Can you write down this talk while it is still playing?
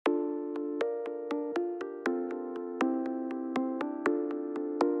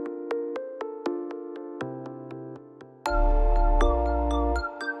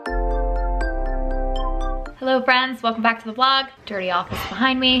Hello friends, welcome back to the vlog. Dirty office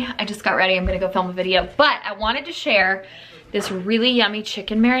behind me. I just got ready, I'm gonna go film a video, but I wanted to share this really yummy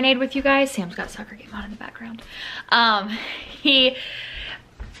chicken marinade with you guys. Sam's got a soccer game on in the background.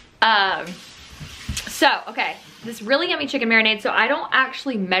 Okay, this really yummy chicken marinade. So I don't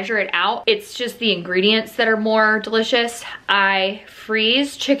actually measure it out. It's just the ingredients that are more delicious. I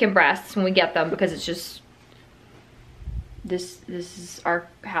freeze chicken breasts when we get them because it's just, this is our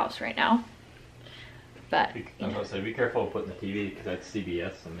house right now. But I was gonna say, be careful of putting the TV because that's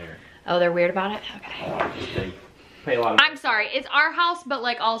CBS in there. Oh, they're weird about it? Okay. They pay a lot of... I'm sorry, it's our house, but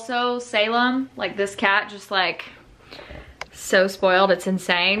like also Salem, like this cat just like so spoiled, it's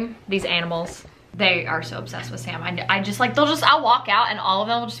insane. These animals, they are so obsessed with Sam. I just like, I'll walk out and all of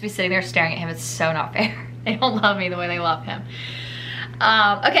them will just be sitting there staring at him. It's so not fair. They don't love me the way they love him.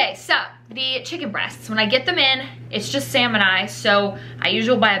 Okay, so the chicken breasts, when I get them in, it's just Sam and I, so I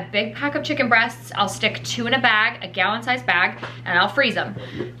usually buy a big pack of chicken breasts. I'll stick 2 in a bag, a gallon-sized bag, and I'll freeze them.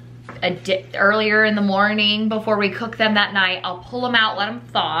 Earlier in the morning before we cook them that night, I'll pull them out, let them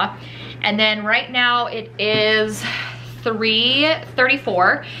thaw, and then right now it is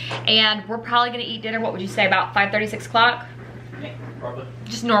 3:34, and we're probably gonna eat dinner, what would you say, about 5:30, 6 o'clock? Yeah, probably.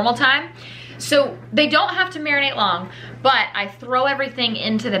 Just normal time. So they don't have to marinate long, but I throw everything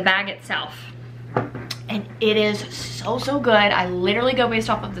into the bag itself. And it is so good. I literally go based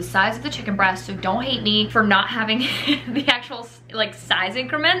off of the size of the chicken breast, so don't hate me for not having the actual like size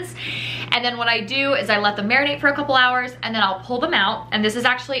increments. And then what I do is I let them marinate for a couple hours and then I'll pull them out. And this is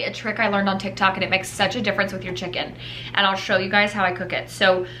actually a trick I learned on TikTok and it makes such a difference with your chicken. And I'll show you guys how I cook it.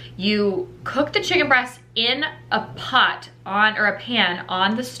 So you cook the chicken breast in a pot or a pan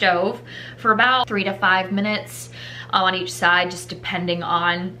on the stove for about 3 to 5 minutes on each side, just depending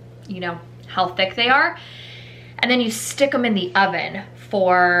on, you know, how thick they are. And then you stick them in the oven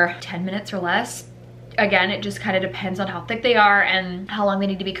for 10 minutes or less. Again, it just kind of depends on how thick they are and how long they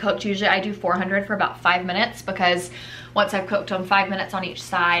need to be cooked. Usually I do 400 for about 5 minutes because once I've cooked them 5 minutes on each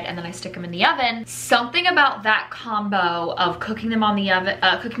side and then I stick them in the oven, something about that combo of cooking them on the oven,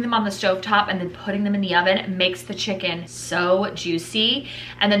 cooking them on the stovetop and then putting them in the oven makes the chicken so juicy.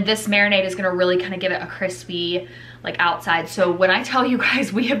 And then this marinade is gonna really kind of give it a crispy like outside. So when I tell you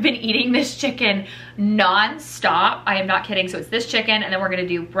guys we have been eating this chicken non-stop, I am not kidding. So it's this chicken and then we're gonna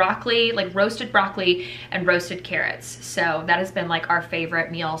do broccoli, like roasted broccoli and roasted carrots. So that has been like our favorite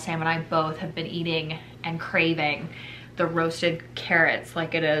meal. Sam and I both have been eating and craving the roasted carrots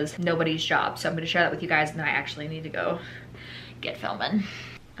like it is nobody's job. So I'm gonna share that with you guys and then I actually need to go get filming.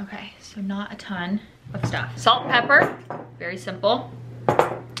 Okay, so not a ton of stuff. Salt and pepper, very simple.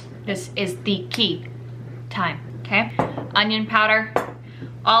 This is the key. Thyme. Okay, onion powder,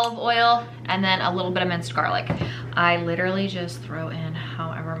 olive oil, and then a little bit of minced garlic. I literally just throw in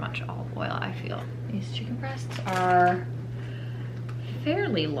however much olive oil I feel. These chicken breasts are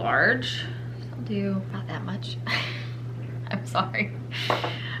fairly large, so I'll do not that much. I'm sorry,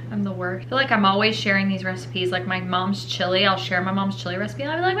 I'm the worst. I feel like I'm always sharing these recipes, like my mom's chili. I'll share my mom's chili recipe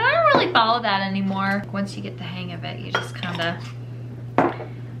and I'll be like, I don't really follow that anymore. Once you get the hang of it, you just kind of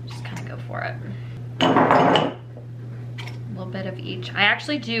go for it. A little bit of each. I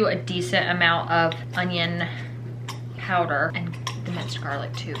actually do a decent amount of onion powder and the minced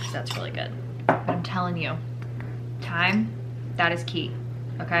garlic too, because that's really good. But I'm telling you, thyme, that is key,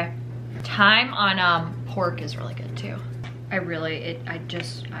 okay? Thyme on pork is really good too. I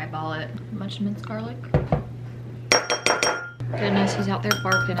just eyeball it. Much minced garlic. Goodness, he's out there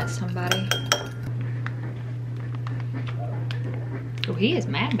barking at somebody. Oh, he is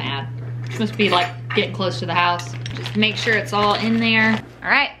mad. Must be like getting close to the house. Just make sure it's all in there. All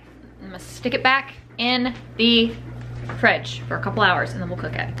right, I'm gonna stick it back in the fridge for a couple hours and then we'll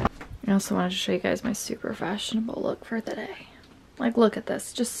cook it. I also wanted to show you guys my super fashionable look for the day. Like, look at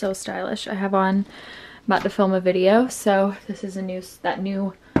this, just so stylish. I have on, about to film a video, so this is that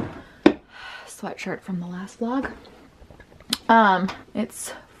new sweatshirt from the last vlog.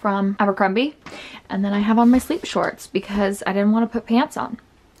 It's from Abercrombie, and then I have on my sleep shorts because I didn't want to put pants on.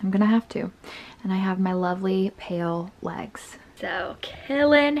 I'm gonna have to. And I have my lovely pale legs. So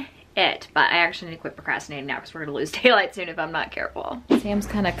killing it. But I actually need to quit procrastinating now because we're gonna lose daylight soon if I'm not careful. Sam's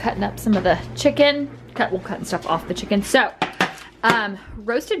kind of cutting up some of the chicken. Cutting stuff off the chicken. So,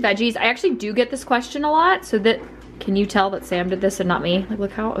 roasted veggies. I actually do get this question a lot. So that, can you tell that Sam did this and not me? Like,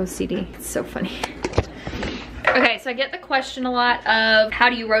 look how OCD. It's so funny. Okay, so I get the question a lot of how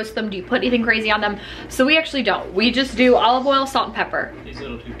do you roast them? Do you put anything crazy on them? So we actually don't. We just do olive oil, salt, and pepper. These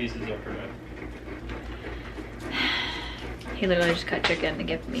little 2 pieces are for Doug. He literally just cut chicken to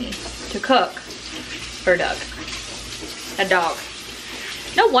give me to cook for Doug. A dog.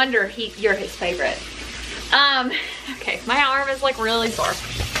 No wonder you're his favorite. Okay, my arm is like really sore.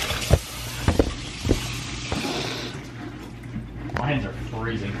 My hands are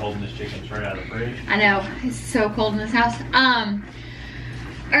freezing holding this chicken straight out of the fridge. I know, it's so cold in this house.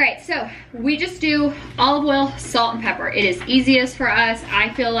 All right, so we just do olive oil, salt, and pepper. It is easiest for us. I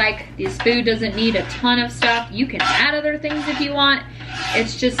feel like this food doesn't need a ton of stuff. You can add other things if you want.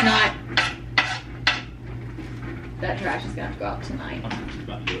 It's just not, that trash is gonna have to go out tonight. I'm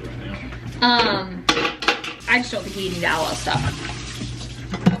about to do it right now. I just don't think you need all that stuff.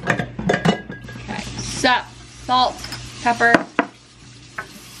 Okay, so salt, pepper.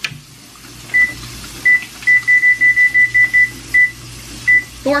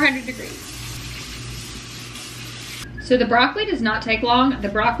 $400 degrees. So the broccoli does not take long. The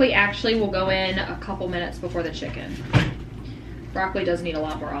broccoli actually will go in a couple minutes before the chicken. Broccoli does need a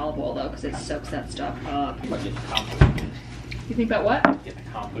lot more olive oil though, because it soaks that stuff up. I'm gonna get the compost bin. You think about what? Get the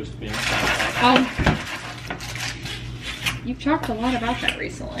compost bin. Oh. You've talked a lot about that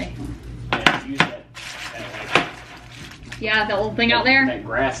recently. Yeah, use that like, Yeah, that little thing out there? That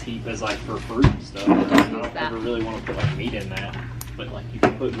grass heap is like for fruit and stuff. I don't ever really want to put like meat in that. But like you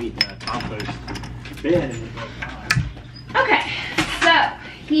can put meat in a compost bin and it's fine. Okay, so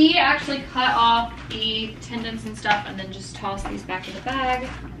he actually cut off the tendons and stuff and then just tossed these back in the bag.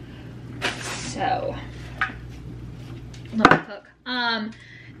 So, let me cook.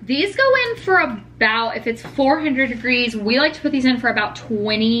 These go in for about, if it's 400 degrees, we like to put these in for about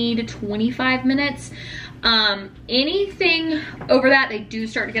 20 to 25 minutes. Anything over that, they do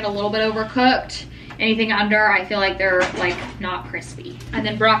start to get a little bit overcooked. Anything under, I feel like they're like not crispy. And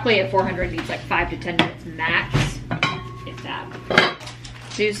then broccoli at 400 needs like 5 to 10 minutes max, if that.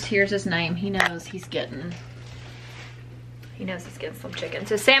 Zeus, here's his name. He knows he's getting some chicken.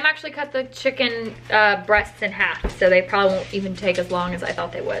 So Sam actually cut the chicken breasts in half, so they probably won't even take as long as I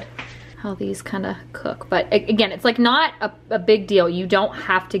thought they would. How these kind of cook. But again, it's like not a big deal. You don't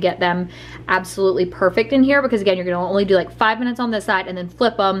have to get them absolutely perfect in here, because again, you're gonna only do like 5 minutes on this side and then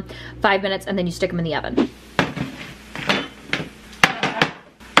flip them 5 minutes and then you stick them in the oven.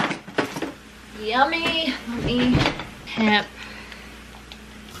 Yummy. Let me pimp.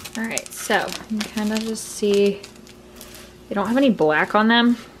 All right, so you can kind of just see they don't have any black on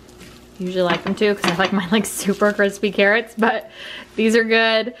them. Usually like them too, because I like mine like super crispy carrots, but these are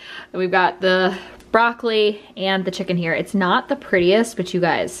good. We've got the broccoli and the chicken here. It's not the prettiest, but you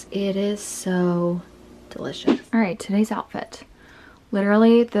guys, it is so delicious. All right, today's outfit.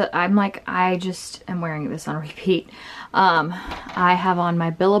 Literally, I just am wearing this on repeat. I have on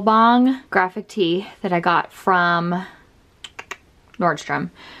my Billabong graphic tee that I got from Nordstrom.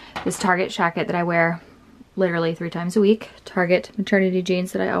 This Target jacket that I wear literally 3 times a week. Target maternity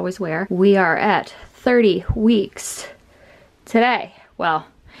jeans that I always wear. We are at 30 weeks today. Well,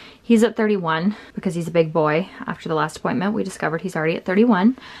 he's at 31 because he's a big boy. After the last appointment, we discovered he's already at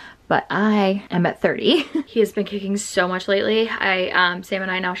 31, but I am at 30. He has been kicking so much lately. Sam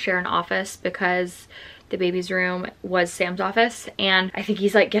and I now share an office because the baby's room was Sam's office, and I think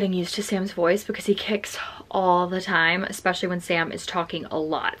he's like getting used to Sam's voice because he kicks all the time, especially when Sam is talking a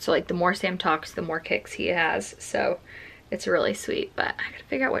lot. So like the more Sam talks, the more kicks he has. So it's really sweet, but I gotta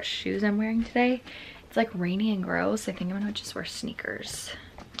figure out what shoes I'm wearing today. It's like rainy and gross. I think I'm gonna just wear sneakers.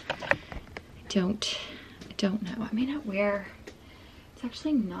 I don't know. I may not wear, it's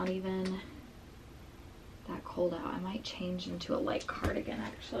actually not even that cold out. I might change into a light cardigan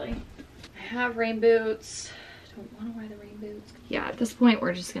actually. I have rain boots. Don't want to wear the rain boots. Yeah, at this point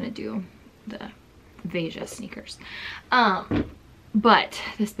we're just gonna do the Veja sneakers. But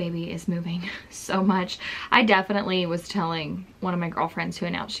this baby is moving so much. I definitely was telling one of my girlfriends who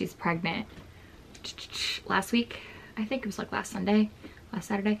announced she's pregnant last week. I think it was like last Saturday.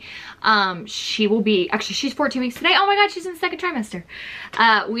 She will be, actually she's 14 weeks today. Oh my God, she's in the 2nd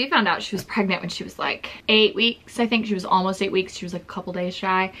trimester. We found out she was pregnant when she was like 8 weeks. I think she was almost 8 weeks. She was like a couple days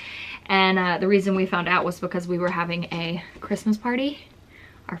shy. And the reason we found out was because we were having a Christmas party.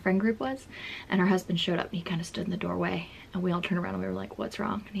 Our friend group was, and her husband showed up and he kind of stood in the doorway, and we all turned around and we were like, what's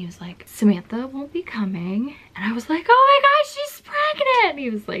wrong? And he was like, Samantha won't be coming. And I was like, oh my gosh, she's pregnant. And he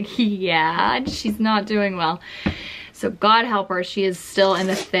was like, yeah, she's not doing well. So God help her, she is still in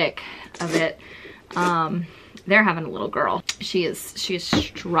the thick of it. They're having a little girl. She is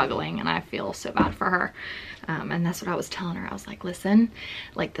struggling, and I feel so bad for her. And that's what I was telling her. I was like, listen,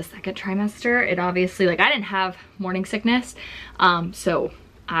 like the 2nd trimester, it obviously, like I didn't have morning sickness. So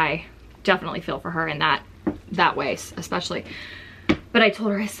I definitely feel for her in that way, especially. But I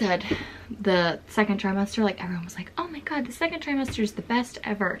told her, I said, the second trimester, like everyone was like, oh my God, the second trimester is the best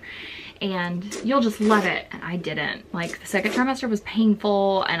ever. And you'll just love it. And I didn't. Like the second trimester was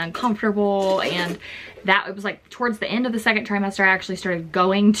painful and uncomfortable. And that it was like towards the end of the second trimester, I actually started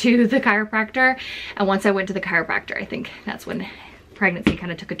going to the chiropractor. And once I went to the chiropractor, I think that's when pregnancy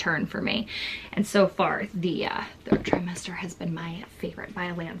kind of took a turn for me. And so far, the third trimester has been my favorite by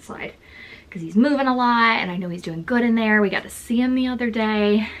a landslide. Because he's moving a lot and I know he's doing good in there. We got to see him the other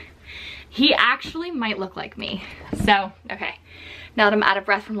day. He actually might look like me. So, okay. Now that I'm out of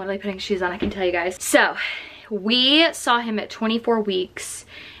breath from literally putting shoes on, I can tell you guys. So, we saw him at 24 weeks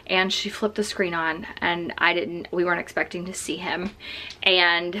and she flipped the screen on and we weren't expecting to see him.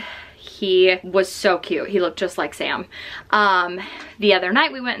 And he was so cute. He looked just like Sam. The other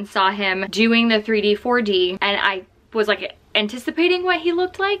night we went and saw him doing the 3D, 4D and I was like anticipating what he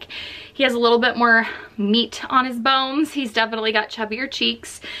looked like. He has a little bit more meat on his bones. He's definitely got chubbier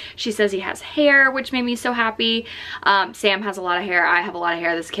cheeks. She says he has hair, which made me so happy. Sam has a lot of hair. I have a lot of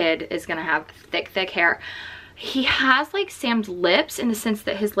hair. This kid is gonna have thick, thick hair. He has like Sam's lips in the sense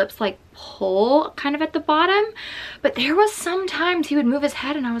that his lips like pull kind of at the bottom, but there was sometimes he would move his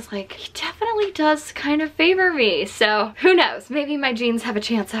head and I was like, he definitely does kind of favor me. So who knows, maybe my genes have a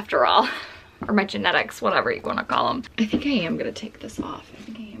chance after all. Or my genetics, whatever you want to call them. I think I am gonna take this off. I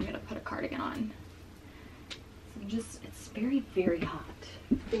think I am gonna put a cardigan on. It's very, very hot.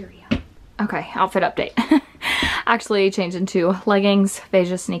 Very hot. Okay, outfit update. Actually changed into leggings,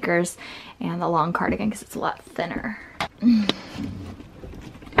 beige sneakers, and the long cardigan because it's a lot thinner.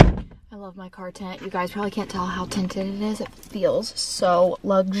 I love my car tent. You guys probably can't tell how tinted it is. It feels so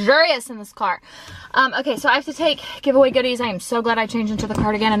luxurious in this car. Okay, so I have to take giveaway goodies. I am so glad I changed into the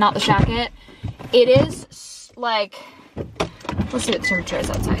cardigan and not the jacket. It is like, let's see what the temperature is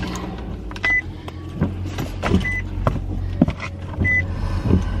outside.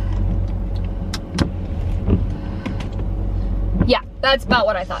 Yeah, that's about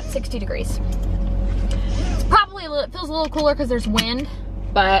what I thought, 60 degrees. It's probably it feels a little cooler because there's wind,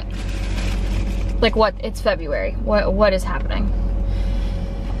 but like what, it's February. What is happening?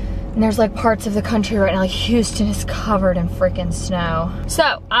 And there's like parts of the country right now, like Houston is covered in freaking snow.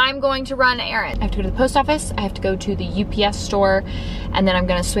 So I'm going to run an errand. I have to go to the post office, I have to go to the UPS store, and then I'm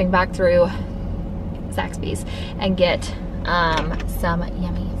gonna swing back through Zaxby's and get some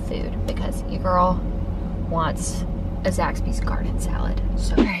yummy food because your girl wants a Zaxby's garden salad.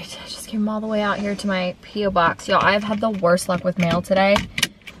 So, all right, I just came all the way out here to my P.O. box. Y'all, I've had the worst luck with mail today.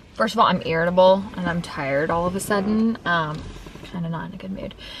 First of all, I'm irritable and I'm tired all of a sudden. Kind of not in a good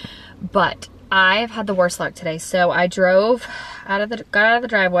mood. But I've had the worst luck today. So I got out of the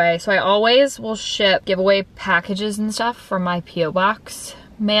driveway. So I always will ship giveaway packages and stuff from my P.O. box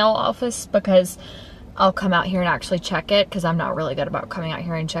mail office because I'll come out here and actually check it because I'm not really good about coming out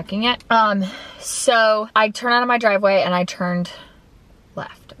here and checking it. So I turned out of my driveway and I turned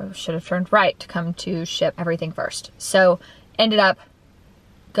left. I should have turned right to come to ship everything first. So ended up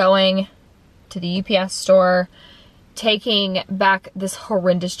going to the UPS store, taking back this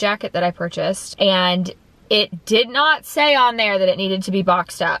horrendous jacket that I purchased, and it did not say on there that it needed to be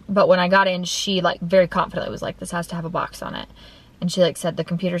boxed up, but when I got in, she like very confidently was like, this has to have a box on it, and she like said the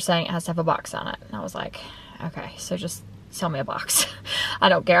computer's saying it has to have a box on it, and I was like, okay, so just sell me a box. I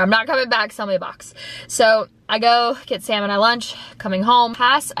don't care, I'm not coming back, sell me a box. So I go get Sam and I lunch, coming home,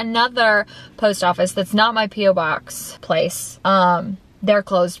 pass another post office that's not my P.O. box place. They're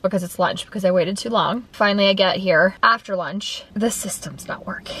closed because it's lunch because I waited too long. Finally, I get here after lunch. The system's not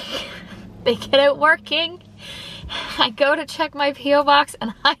working. They get it working. I go to check my P.O. box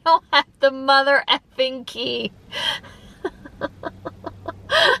and I don't have the mother effing key.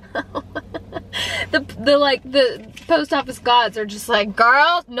 the post office gods are just like,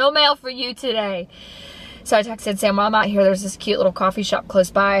 girl, no mail for you today. So I texted Sam, while I'm out here, there's this cute little coffee shop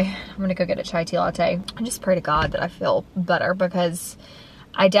close by. I'm gonna go get a chai tea latte. I just pray to God that I feel better because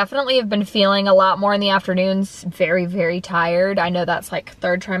I definitely have been feeling a lot more in the afternoons, very, very tired. I know that's like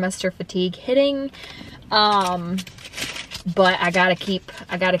third trimester fatigue hitting, but I gotta keep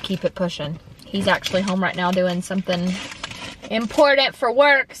it pushing. He's actually home right now doing something important for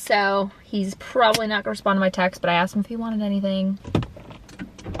work, so he's probably not gonna respond to my text, but I asked him if he wanted anything.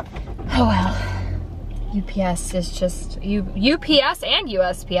 Oh well. UPS is just, UPS and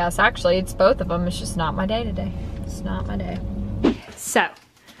USPS, actually, it's both of them. It's just not my day today. It's not my day. So,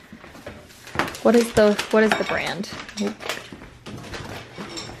 what is the brand? Oop.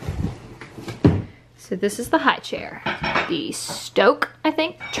 So this is the high chair. The Stoke, I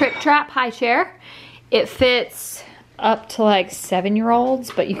think, Trip Trap high chair. It fits up to like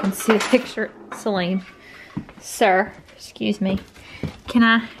 7-year-olds, but you can see the picture, Celine. Sir, excuse me. Can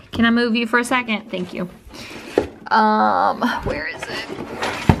I move you for a second? Thank you. Where is it?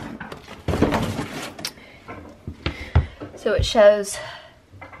 So it shows,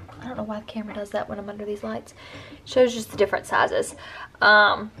 I don't know why the camera does that when I'm under these lights. It shows just the different sizes.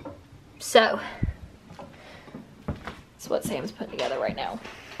 So that's what Sam's putting together right now.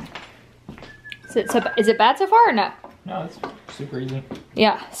 So is it bad so far or no? No, it's super easy.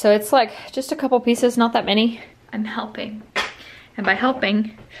 Yeah, so it's like just a couple pieces, not that many. I'm helping. And by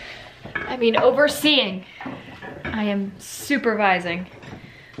helping, I mean overseeing. I am supervising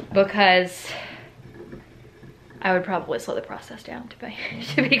because I would probably slow the process down to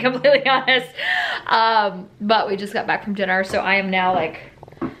be completely honest. But we just got back from dinner, so I am now like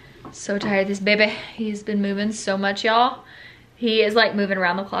so tired of this baby. He's been moving so much, y'all. He is like moving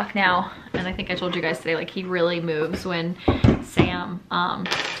around the clock now. And I think I told you guys today, like he really moves when Sam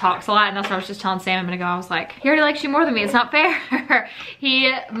talks a lot. And that's what I was just telling Sam a minute ago. I was like, he already likes you more than me. It's not fair.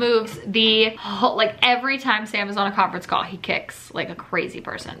 He moves the whole, like every time Sam is on a conference call, he kicks like a crazy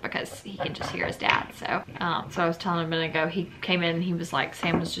person because he can just hear his dad. So, so I was telling him a minute ago, he came in and he was like,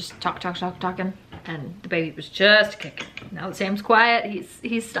 Sam was just talking. And the baby was just kicking. Now that Sam's quiet,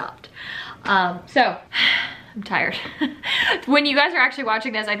 he's stopped. So I'm tired. When you guys are actually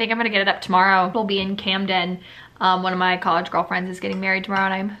watching this, I think I'm gonna get it up tomorrow. We'll be in Camden. One of my college girlfriends is getting married tomorrow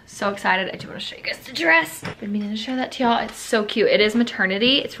and I'm so excited. I do want to show you guys the dress. Been meaning to show that to y'all. It's so cute. It is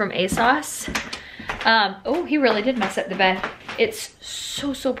maternity. It's from ASOS. Oh, he really did mess up the bed. It's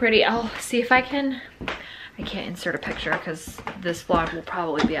so pretty. I'll see if I can. I can't insert a picture because this vlog will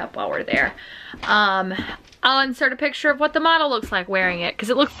probably be up while we're there. I'll insert a picture of what the model looks like wearing it because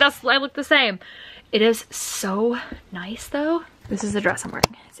I look the same. It is so nice though. This is the dress I'm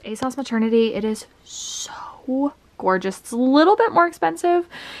wearing. It's ASOS maternity. It is so gorgeous. It's a little bit more expensive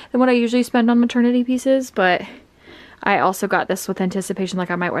than what I usually spend on maternity pieces, but I also got this with anticipation.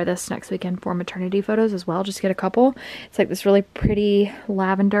 Like I might wear this next weekend for maternity photos as well. Just get a couple. It's like this really pretty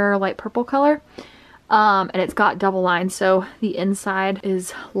lavender, light purple color. And it's got double lines. So the inside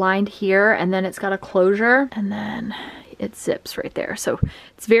is lined here and then it's got a closure and then it zips right there. So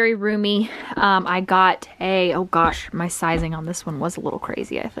it's very roomy. I got a, oh gosh, my sizing on this one was a little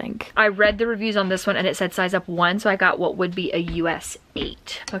crazy, I think. I read the reviews on this one and it said size up 1, so I got what would be a US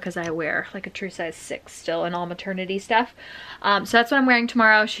 8 because I wear like a true size 6 still in all maternity stuff. So that's what I'm wearing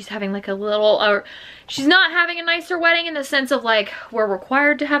tomorrow. She's having like a little, or she's not having a nicer wedding in the sense of like we're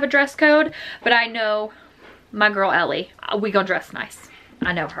required to have a dress code, but I know my girl Ellie, we gonna dress nice.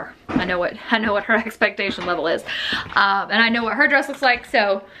 I know her. I know what her expectation level is. And I know what her dress looks like,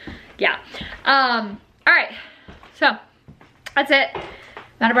 so yeah. All right, so that's it. I'm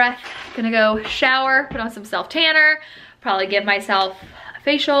out of breath. Gonna go shower, put on some self-tanner, probably give myself a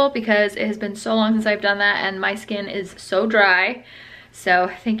facial because it has been so long since I've done that and my skin is so dry. So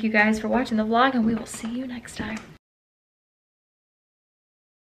thank you guys for watching the vlog and we will see you next time.